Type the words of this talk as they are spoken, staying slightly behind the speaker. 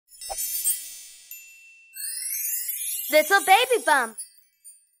Little baby bump.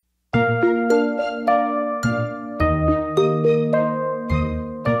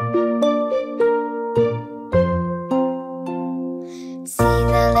 See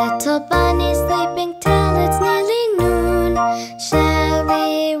the little bunny sleeping till it's nearly noon. Shall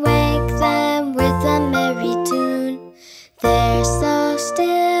we wake them with a merry tune? They're so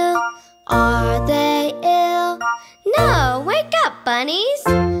still, are they ill? No, wake up, bunnies!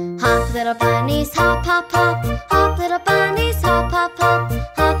 Hop, little bunnies, hop, hop, hop. Hop, little bunnies, hop, hop, hop.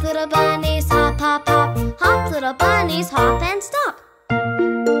 Hop, little bunnies, hop, hop, hop. Hop, little bunnies, hop and stop.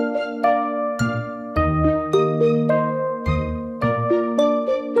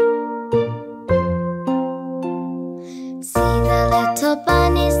 See the little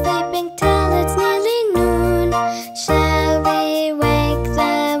bunny sleeping till it's nearly noon. Shall we wake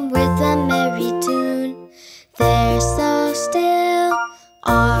them with a merry tune? They're so still,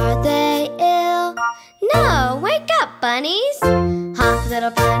 are they ill? No, wake up, bunnies! Hop,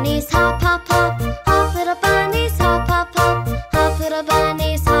 little bunnies, hop, hop, hop. Hop, little bunnies, hop, hop, hop. Hop, little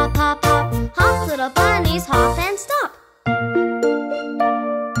bunnies, hop, hop, hop. Hop, little bunnies, hop and stop.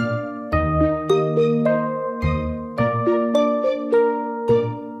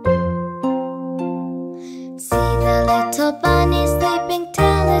 See the little bunny sleeping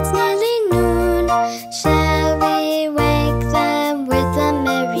till it's nearly noon. Shall we wake them with a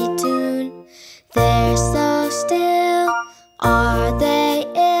merry tune? They're so still, are they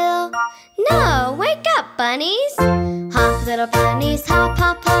ill? No, wake up, bunnies! Hop, little bunnies, hop,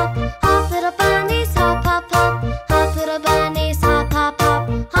 hop, hop. Hop, little bunnies, hop, hop, hop. Hop, little bunnies, hop, hop, hop.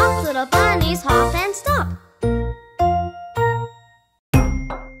 Hop, little bunnies, hop and stop.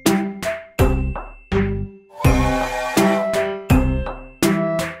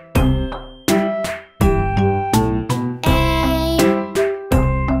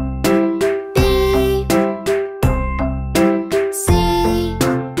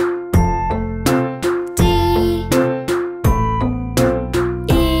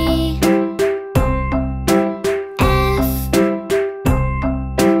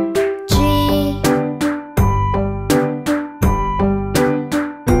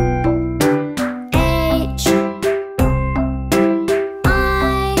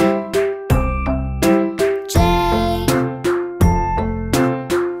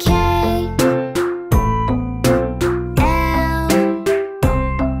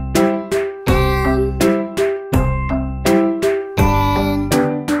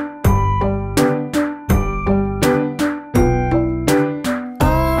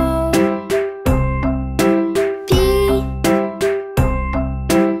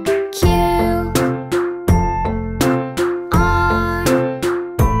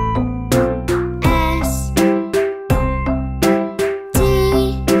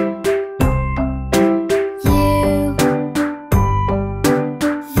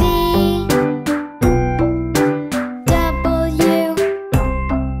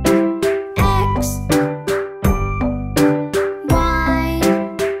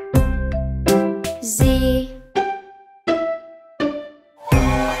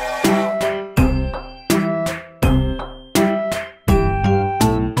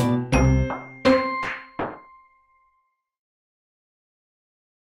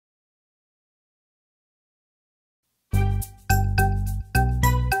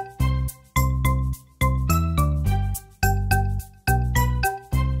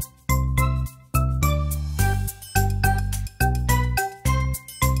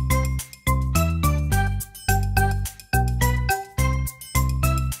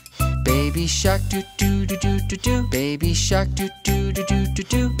 Baby shark doo doo doo doo doo doo. Baby shark doo doo doo doo doo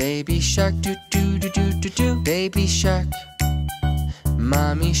doo. Baby shark doo doo doo doo doo doo. Baby shark.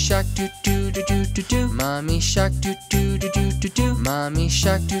 Mommy shark doo doo doo doo doo doo. Mommy shark doo doo doo doo doo doo. Mommy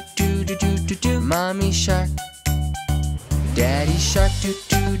shark doo doo doo doo doo doo. Mommy shark. Daddy shark doo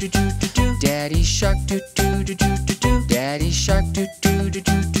doo doo doo doo doo. Daddy shark doo doo doo doo doo doo. Daddy shark doo doo doo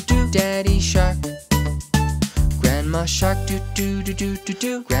doo doo doo. Daddy shark. Grandma shark doo doo doo doo doo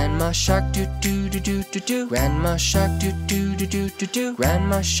doo. Grandma shark doo doo doo doo doo doo. Grandma shark doo doo doo doo doo doo.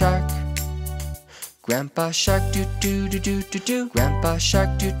 Grandma shark. Grandpa shark doo doo doo doo doo doo. Grandpa shark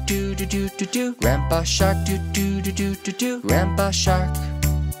doo doo doo doo doo doo. Grandpa shark doo doo doo doo doo doo. Grandpa shark.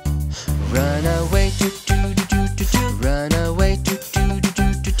 Run away doo doo doo doo doo doo. Run away doo doo doo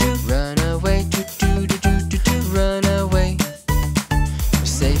doo doo doo. Run away doo doo doo doo doo doo. Run away.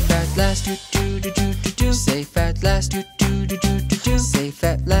 Safe at last doo doo doo doo doo doo. Safe at last doo doo doo doo doo doo. Safe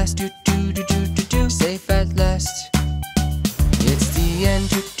at last doo doo doo doo doo doo. Safe at last. It's the end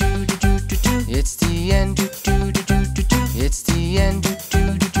doo doo doo doo doo doo. It's the end doo doo doo doo doo doo. It's the end doo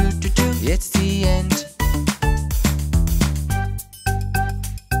doo doo doo doo doo. It's the end.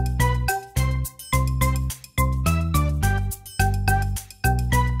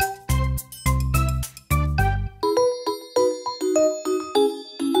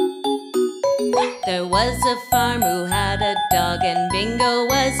 There was a farmer who had a dog, and Bingo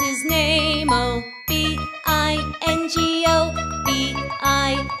was his name. Oh, B-I-N-G-O,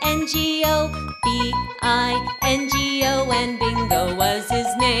 B-I-N-G-O, B-I-N-G-O, and Bingo was his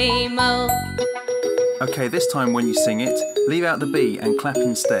name. Oh. Okay, this time when you sing it, leave out the B and clap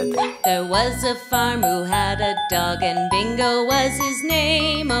instead. There was a farmer who had a dog, and Bingo was his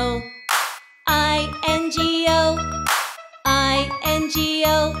name. Oh, I-N-G-O,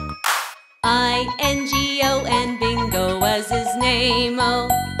 I-N-G-O, I-N-G-O, and Bingo was his name. Oh.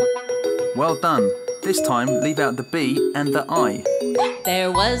 Well done. This time, leave out the B and the I.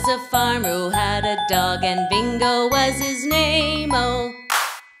 There was a farmer who had a dog, and Bingo was his name. Oh,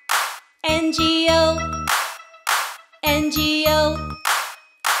 N-G-O, N-G-O,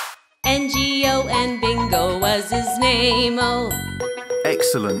 N-G-O, and Bingo was his name. Oh.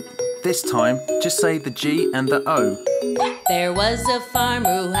 Excellent. This time, just say the G and the O. There was a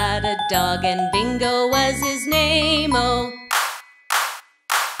farmer who had a dog, and Bingo was his name. Oh,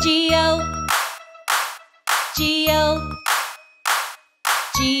 G-O, G-O,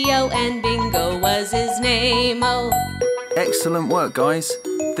 G-O, and Bingo was his name. Oh. Excellent work, guys.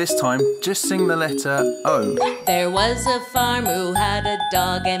 This time, just sing the letter O. There was a farmer who had a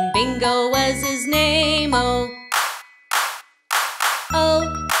dog, and Bingo was his name. Oh,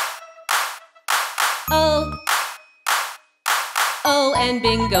 O, O, O, and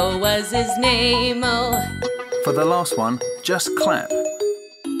Bingo was his name. Oh. For the last one, just clap.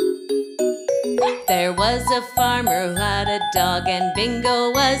 There was a farmer who had a dog, and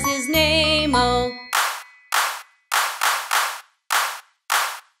Bingo was his name. Oh.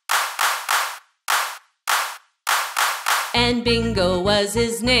 And Bingo was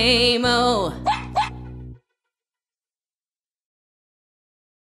his name. Oh.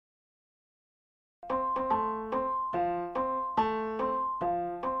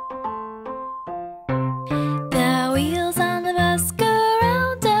 The wheels on the bus go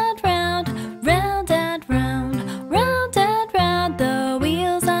round and round, round and round, round and round. The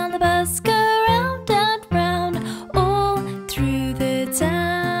wheels on the bus go round and round, all through the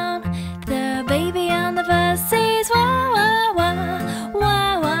town. The baby on the bus says wah wah wah,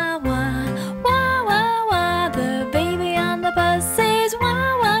 wah wah wah, wah wah wah. The baby on the bus says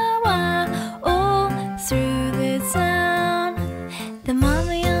wah wah wah, all through the town. The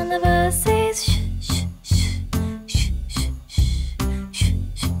mommy on the bus says shh shh shh shh shh shh shh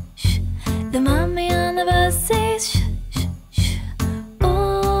shh. The mommy on the bus says shh shh shh,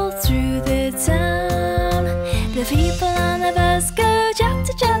 all through the town. The people on the bus go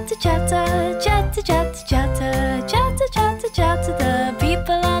chatter chatter chatter, chatter chatter chatter, chatter chatter chatter. The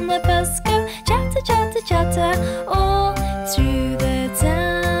people on the bus go chatter chatter chatter, all through the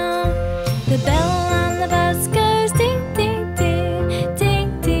town. The bell on the bus goes ding ding ding,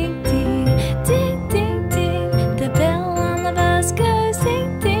 ding ding ding, ding ding ding. The bell on the bus goes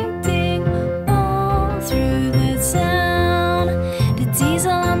ding ding ding, all through the town. The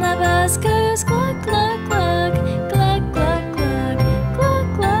diesel on the bus goes cluck cluck cluck, cluck cluck cluck, cluck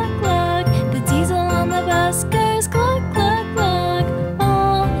cluck cluck. The diesel on the bus goes cluck cluck cluck,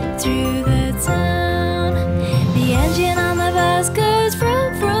 all through the town. The engine on the bus goes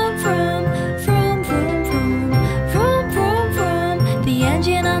vroom vroom vroom, vroom vroom vroom, vroom vroom vroom. The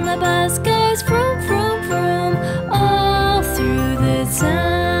engine on the bus goes vroom vroom vroom, all through the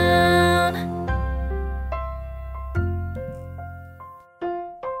town.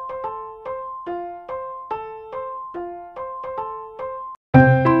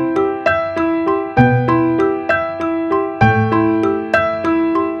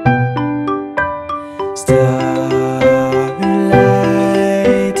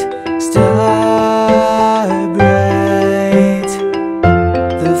 Starlight, star bright,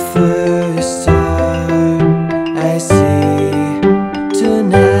 the first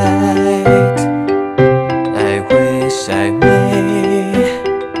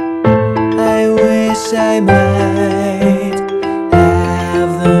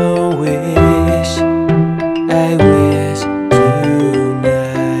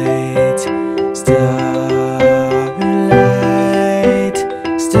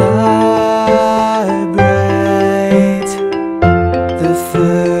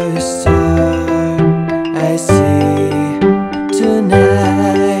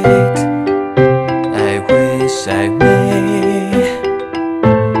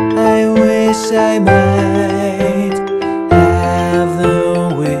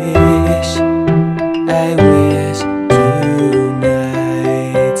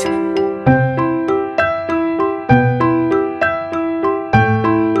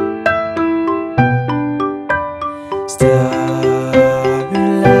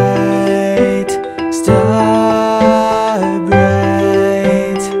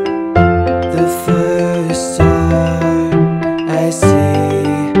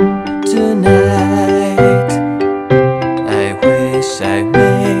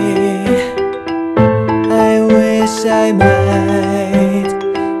me. I wish I might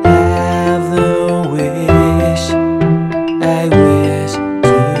have the wish I wish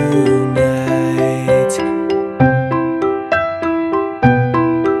tonight.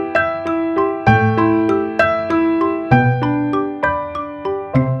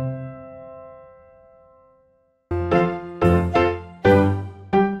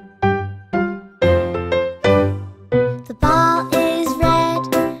 The ball is red,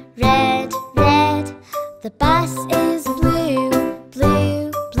 red, red. The bus is blue,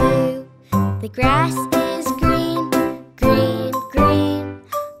 blue, blue. The grass is green, green, green.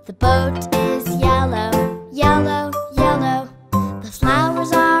 The boat is yellow, yellow, yellow. The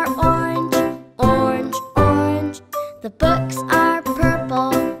flowers are orange, orange, orange. The books are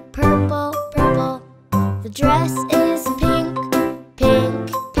purple, purple, purple. The dress is pink,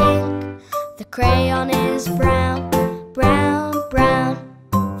 pink, pink. The crayon is brown, brown, brown.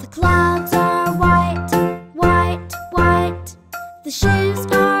 The clouds are white, white, white. The shoes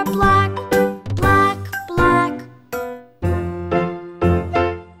are black, black, black.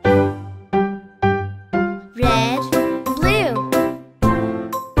 Red, blue,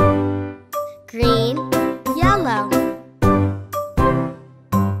 green, yellow,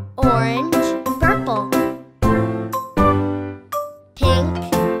 orange, purple, pink,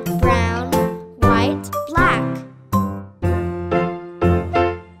 brown, white, black.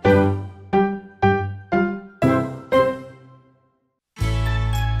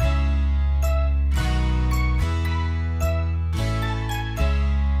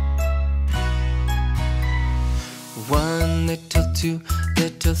 One little, two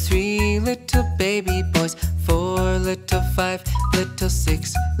little, three little baby boys, 4 little, 5 little,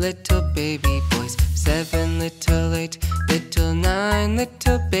 6 little baby boys, 7 little, 8 little, 9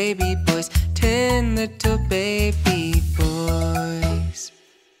 little baby boys, 10 little baby boys.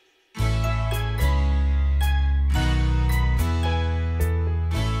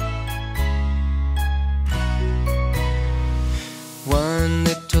 One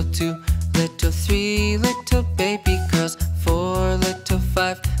little, two little, 3 little baby girls, 4 little,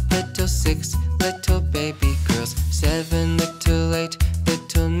 5 little, 6 little baby girls, 7 little, 8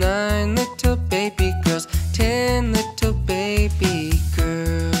 little, 9 little baby girls, 10 little baby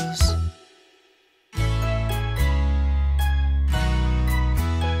girls.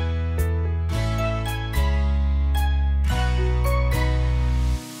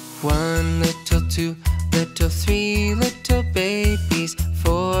 One little, two little, 3 little babies,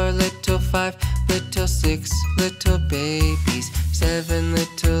 4 little, 5 little, 6 little babies, 7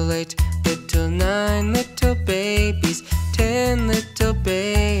 little, 8 little, 9 little babies, 10 little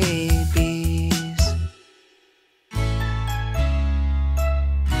babies.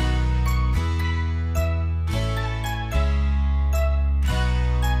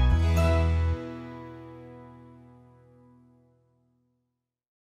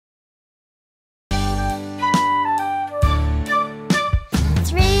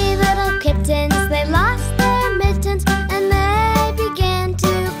 Three little kittens, they lost their mittens and they began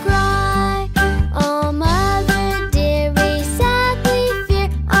to cry. Oh, my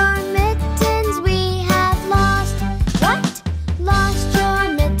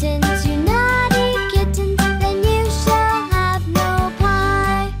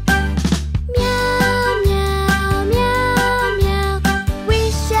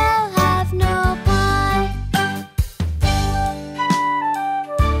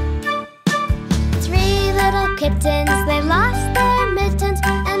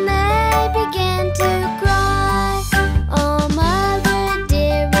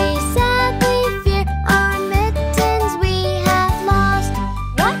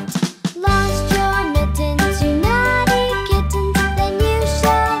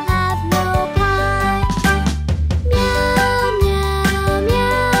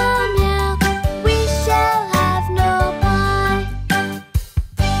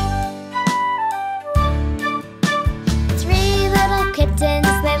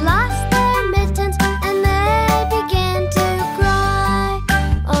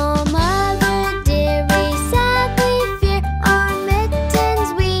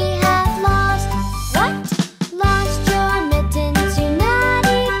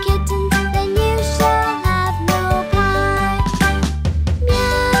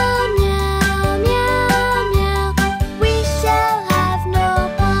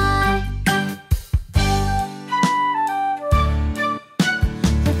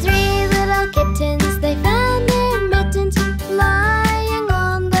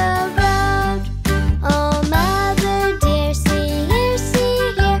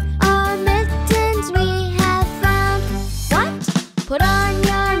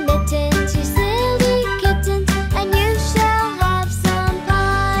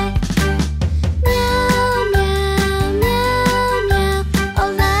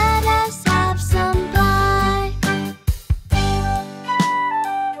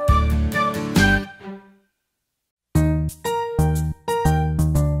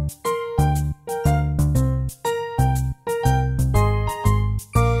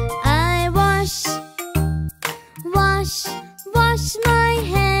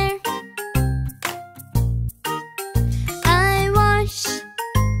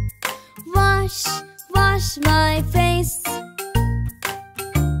wash my face.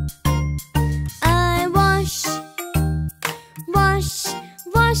 I wash, wash,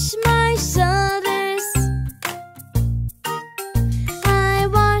 wash my shoulders. I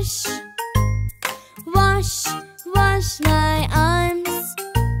wash, wash, wash my arms.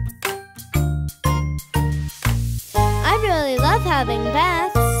 I really love having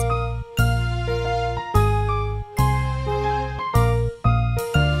baths.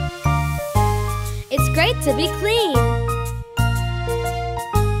 It's great to be clean.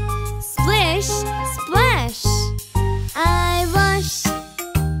 Splish, splash. I wash,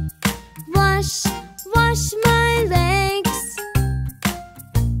 wash, wash my legs.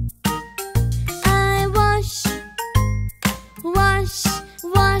 I wash, wash,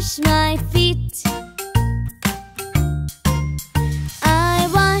 wash my feet. I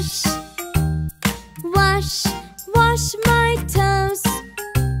wash, wash, wash my toes.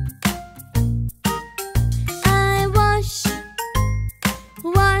 I wash,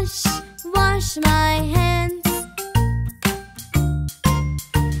 wash, wash my hands.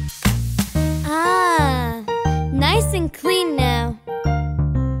 Ah, nice and clean now.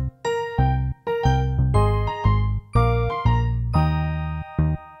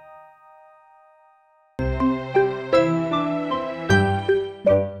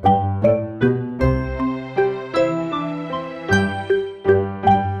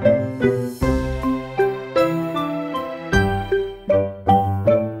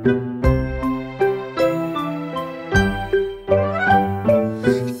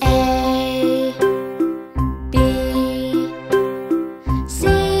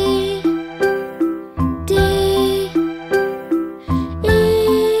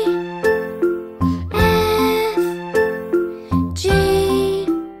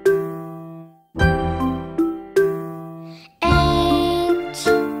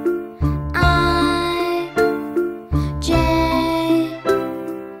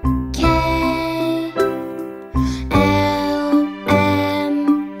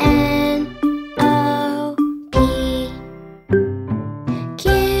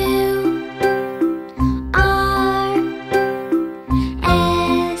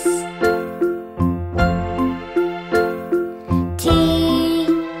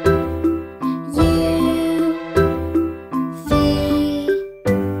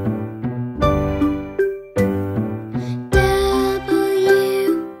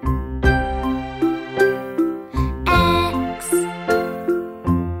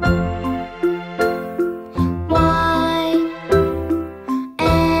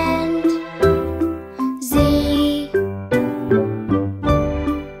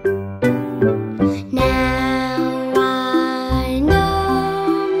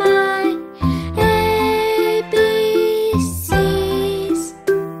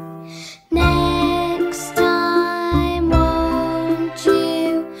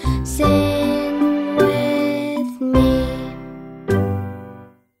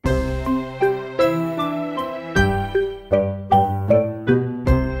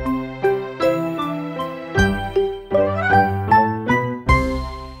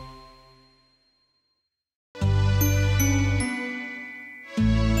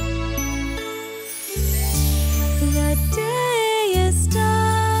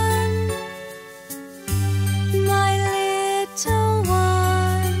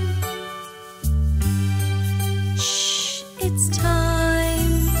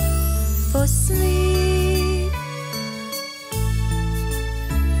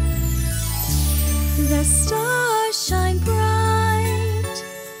 The stars shine bright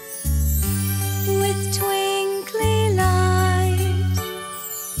with twinkly light.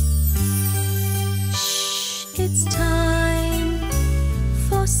 Shh, it's time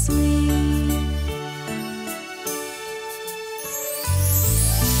for sleep.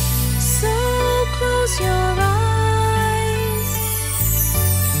 So close your eyes.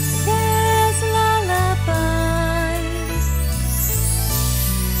 There's lullabies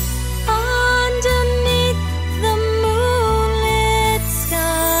underneath the moonlit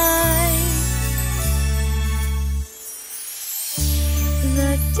sky.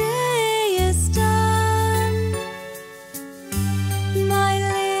 The day is done, my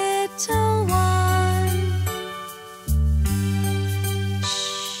little one.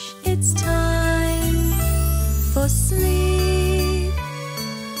 Shh, it's time for sleep.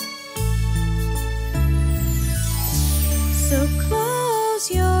 So close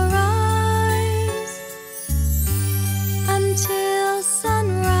your eyes until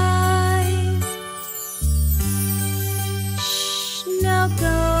sunrise. Shh, now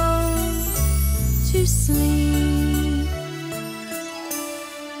go to sleep.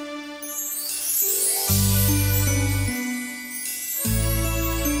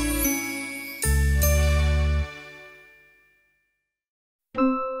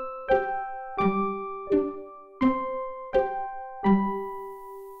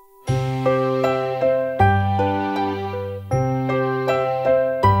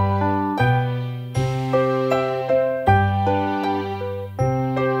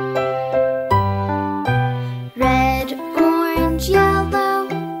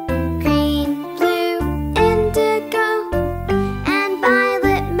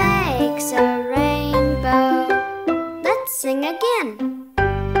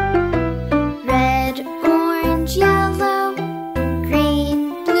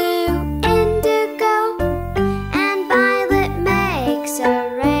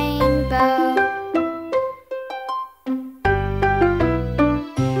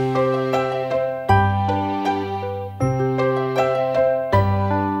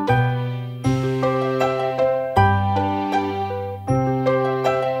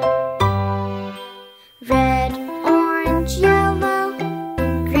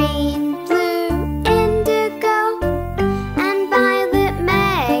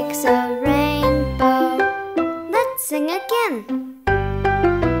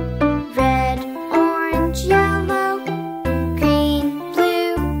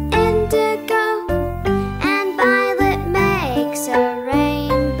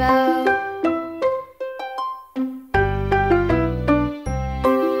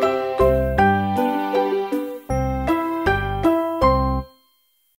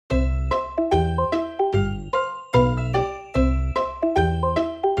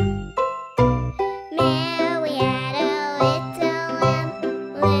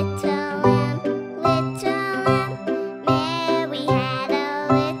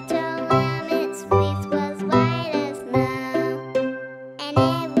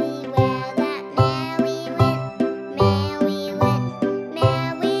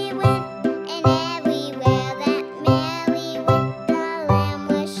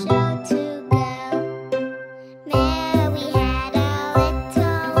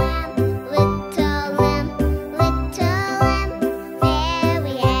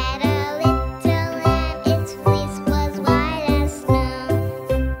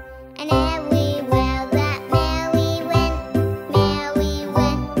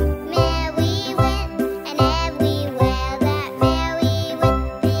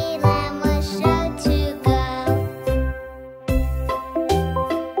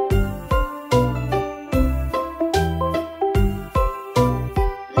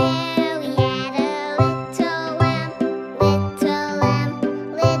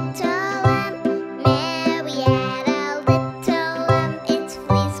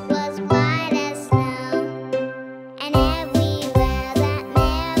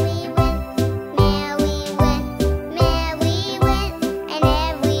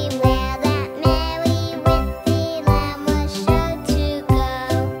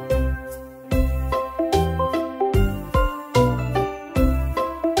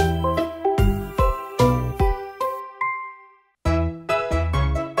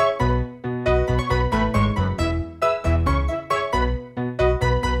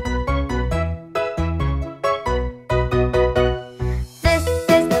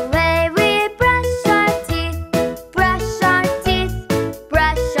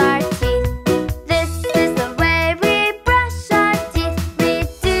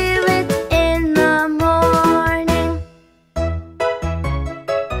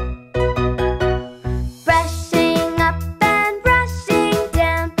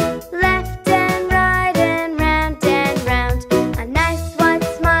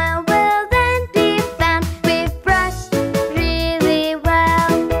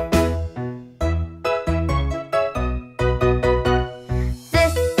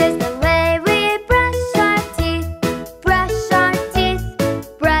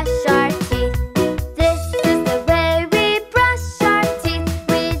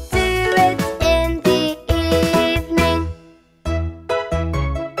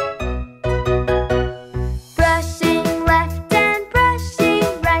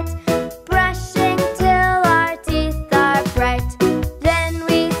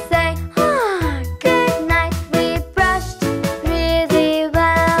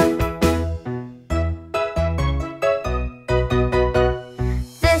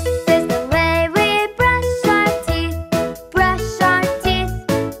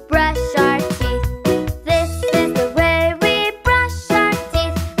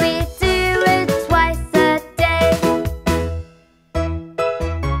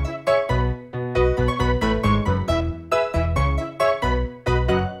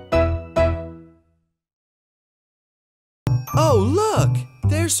 Look,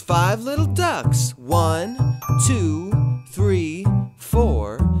 there's 5 little ducks. 1, 2, 3,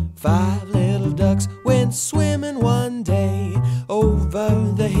 4. 5 little ducks went swimming one day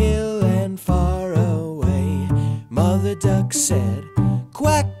over the hill and far away. Mother duck said,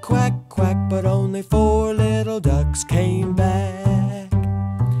 quack, quack, quack, but only 4 little ducks came back.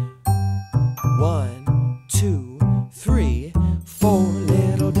 1, 2, 3, 4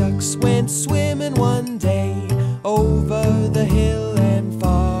 little ducks went swimming one day over the hill and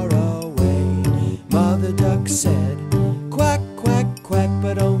far away. Mother duck said, quack, quack, quack,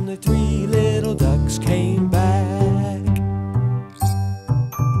 but only 3 little ducks came back.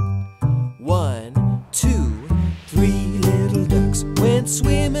 1, 2, 3 little ducks went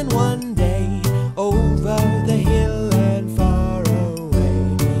swimming one day over the hill and far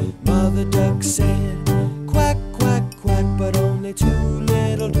away. Mother duck said, quack, quack, quack, but only 2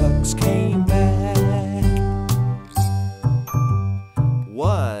 little ducks came back.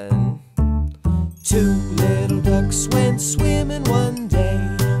 1, 2 little ducks went swimming one day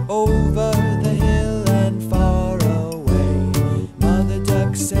over the hill and far away. Mother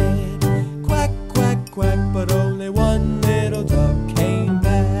duck said, quack, quack, quack, but only 1 little duck came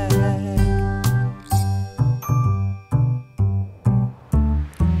back.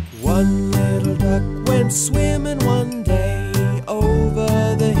 1 little duck went swimming one day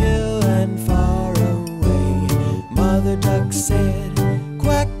over the hill and far away. Mother duck said,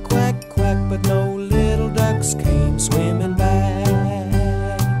 quack, quack, quack, but no little ducks came swimming back.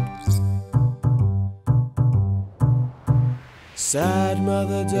 Sad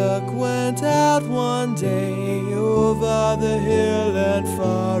Mother Duck went out one day over the hill and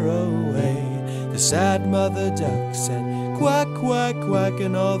far away. The sad Mother Duck said, quack, quack, quack,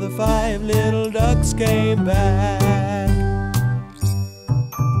 and all the 5 little ducks came back.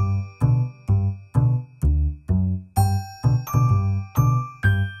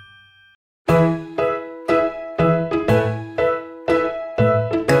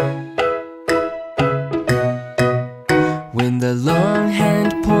 When the long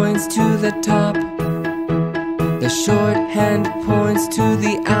hand points to the top, the short hand points to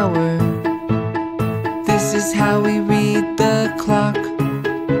the hour. This is how we read the clock,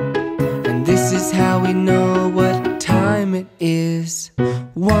 and this is how we know what time it is.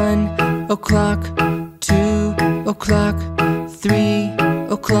 1 o'clock, 2 o'clock, 3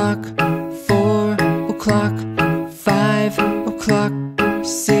 o'clock, 4 o'clock, 5 o'clock,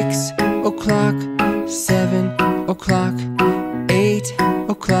 6 o'clock, 7 o'clock, 8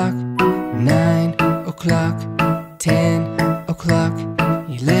 o'clock, 9 o'clock, 10 o'clock,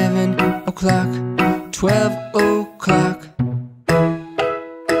 11 o'clock, 12 o'clock.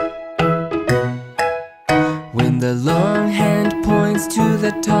 When the long hand points to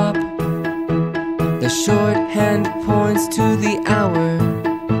the top, the short hand points to the hour.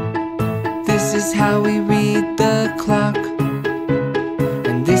 This is how we read the clock,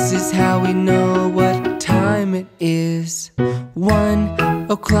 and this is how we know what time it is. 1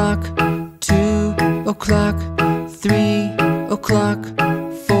 o'clock, 2 o'clock, 3 o'clock,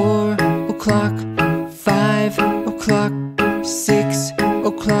 4 o'clock, 5 o'clock, 6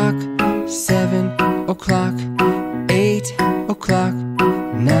 o'clock, 7 o'clock, 8 o'clock,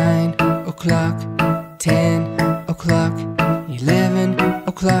 9 o'clock, 10 o'clock, 11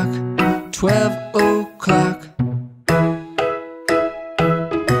 o'clock, 12 o'clock.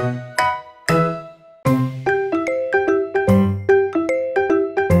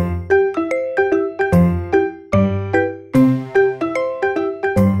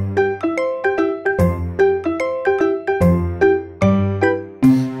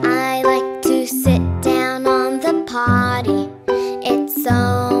 I like to sit down on the potty. It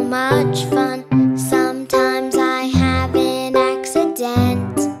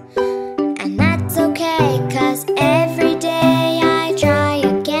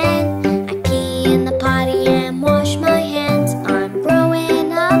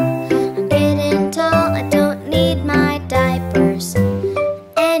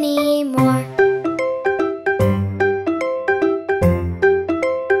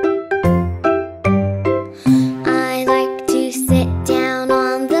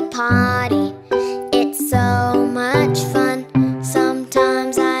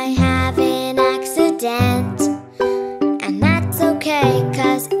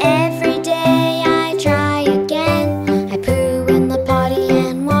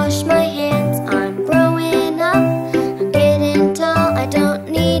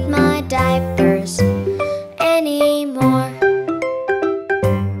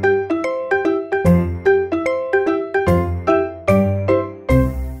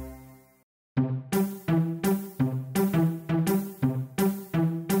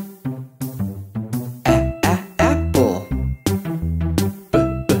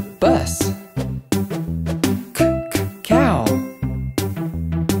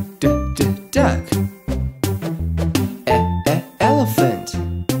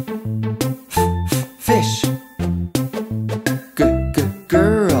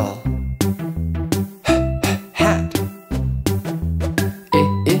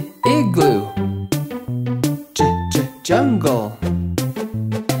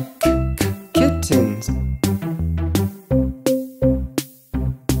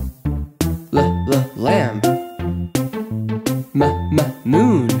lamb.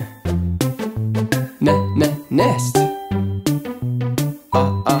 Moon. Nest.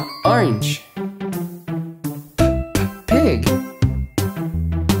 Orange. Pig.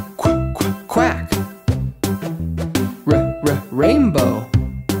 Quack. Rainbow.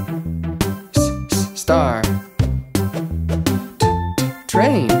 Star.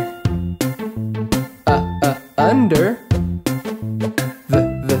 Train. Under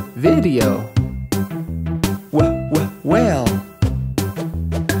the video. Whale.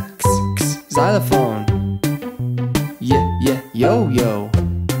 Xylophone. Yo-yo.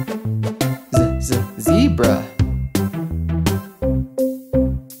 Zebra.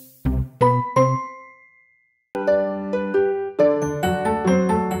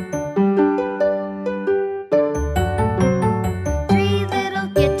 Three little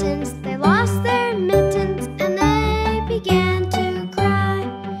kittens, they lost their mittens and they began to cry.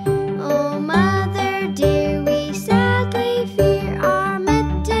 Oh, mother dear, we sadly fear our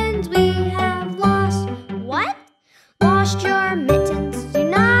mittens we have lost. What? Lost your mittens, you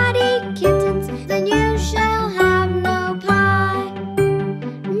naughty kittens, then you shall have no pie.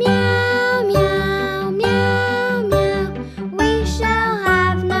 Meow, meow, meow, meow, we shall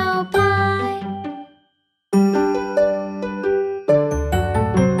have no pie.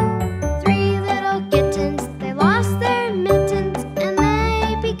 Three little kittens, they lost their mittens and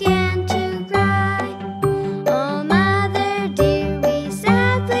they began to cry. Oh, mother dear, we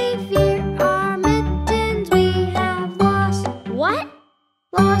sadly fear our mittens we have lost. What?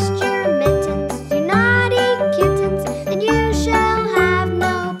 Lost your mittens, you naughty kittens, then you shall have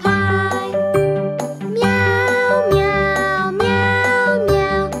no pie. Meow, meow, meow,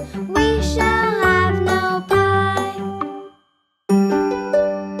 meow, we shall have no pie.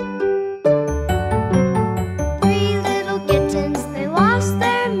 Three little kittens, they lost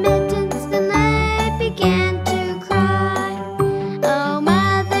their mittens, then they began to cry. Oh,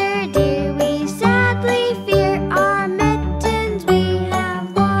 mother dear, we sadly fear our mittens we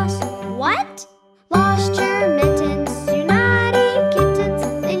have lost. What? Lost your mittens, you naughty kittens,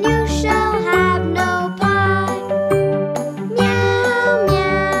 then you shall have no pie. Meow,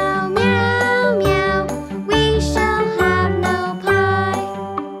 meow, meow, meow, we shall have no pie.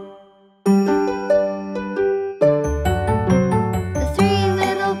 The three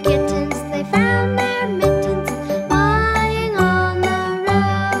little kittens, they found their mittens lying on the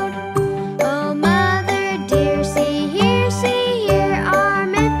road. Oh, mother dear, see here, our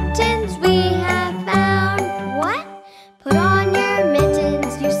mittens we have found. What? Put on your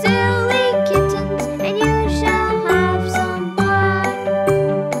mittens, you silly kittens, and you shall have some pie.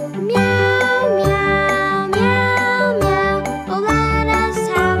 Meow, meow, meow, meow, oh, let us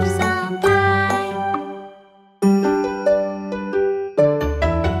have some pie.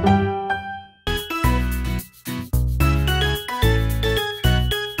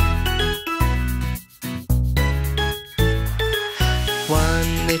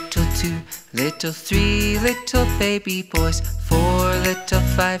 One little, two little, three little baby boys, 4 little,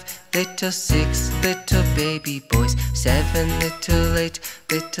 5 little, 6 little baby boys, 7 little, 8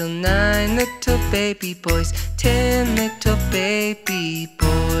 little, 9 little baby boys, 10 little baby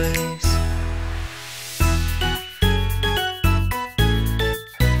boys.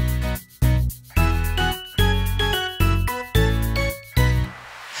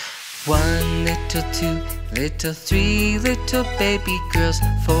 One little, 2 little, 3 little baby girls,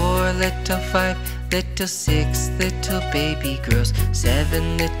 4 little, 5 little, 6 little baby girls,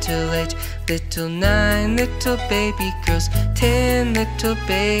 7 little, 8 little, 9 little baby girls, 10 little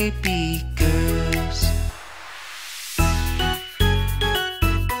baby girls.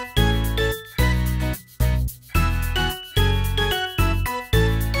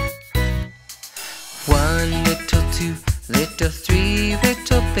 One little, 2 little, 3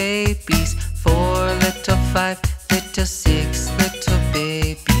 little babies, 4 little, 5 little, 6 little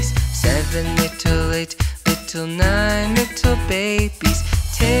babies, 7 little, 8 little, 9